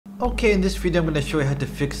Okay, in this video I'm going to show you how to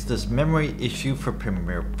fix this memory issue for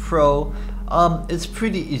Premiere Pro. It's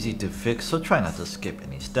pretty easy to fix, so try not to skip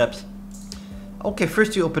any steps. Okay,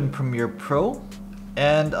 first you open Premiere Pro,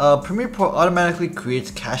 and Premiere Pro automatically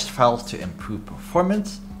creates cached files to improve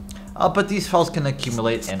performance, but these files can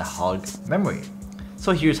accumulate and hog memory.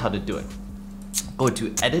 So here's how to do it. Go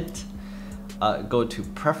to Edit, go to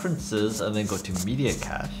Preferences, and then go to Media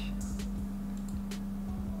Cache.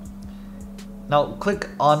 Now click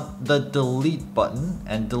on the delete button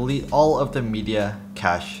and delete all of the media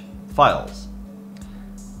cache files.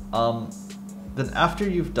 Then after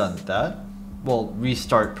you've done that, we'll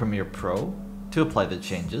restart Premiere Pro to apply the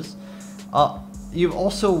changes. You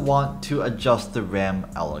also want to adjust the RAM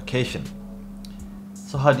allocation.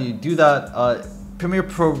 So how do you do that? Premiere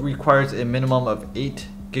Pro requires a minimum of 8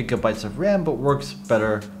 GB of RAM, but works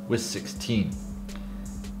better with 16.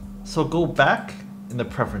 So go back in the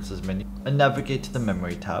Preferences menu and navigate to the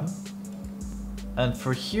Memory tab. And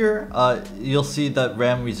for here, you'll see that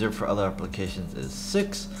RAM reserved for other applications is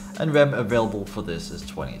 6 and RAM available for this is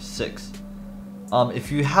 26. If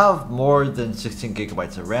you have more than 16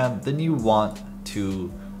 GB of RAM, then you want to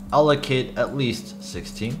allocate at least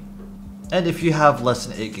 16. And if you have less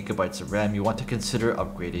than 8 GB of RAM, you want to consider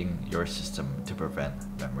upgrading your system to prevent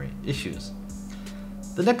memory issues.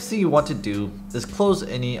 The next thing you want to do is close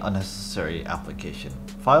any unnecessary application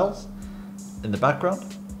files in the background.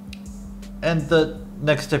 And the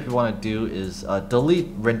next step you want to do is delete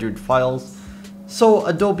rendered files. So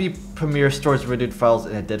Adobe Premiere stores rendered files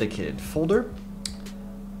in a dedicated folder.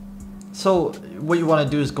 So what you want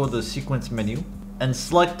to do is go to the Sequence menu and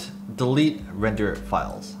select Delete Render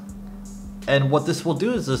Files. And what this will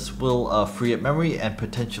do is this will free up memory and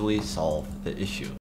potentially solve the issue.